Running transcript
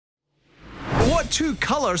What two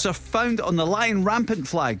colours are found on the Lion Rampant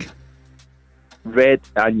flag? Red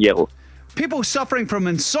and yellow. People suffering from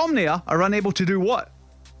insomnia are unable to do what?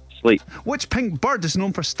 Sleep. Which pink bird is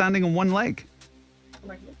known for standing on one leg?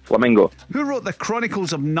 Flamingo. Who wrote the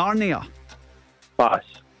Chronicles of Narnia? Pass.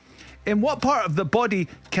 In what part of the body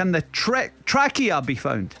can the trachea be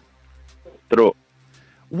found? Throat.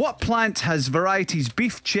 What plant has varieties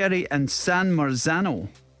beef, cherry and San Marzano?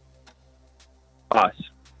 Pass.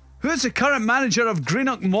 Who is the current manager of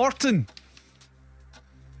Greenock Morton?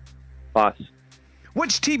 Pass.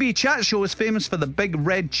 Which TV chat show is famous for the big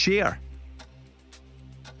red chair?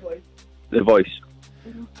 The Voice.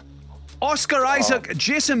 Oscar Isaac,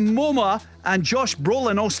 Jason Momoa and Josh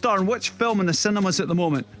Brolin all star in which film in the cinemas at the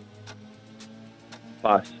moment?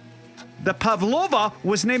 Pass. The Pavlova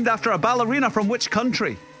was named after a ballerina from which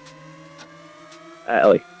country?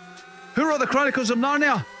 Italy. Who wrote the Chronicles of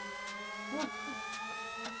Narnia?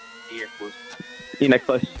 E.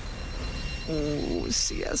 Nicholas. Oh,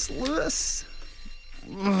 C.S. Lewis.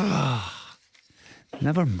 Ugh.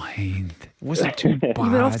 Never mind. Wasn't too bad.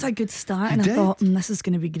 You were off to a good start, and I thought, this is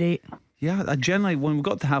going to be great. Yeah, I generally, when we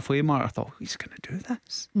got to the halfway mark, I thought, he's going to do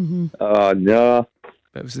this. Oh, no.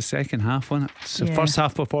 But it was the second half, wasn't it? So Yeah. first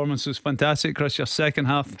half performance was fantastic. Chris, your second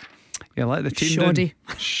half, you let the team Shoddy.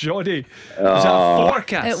 down. Shoddy. Was that a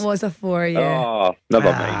forecast? It was a 4, yeah. Oh,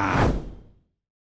 never mind.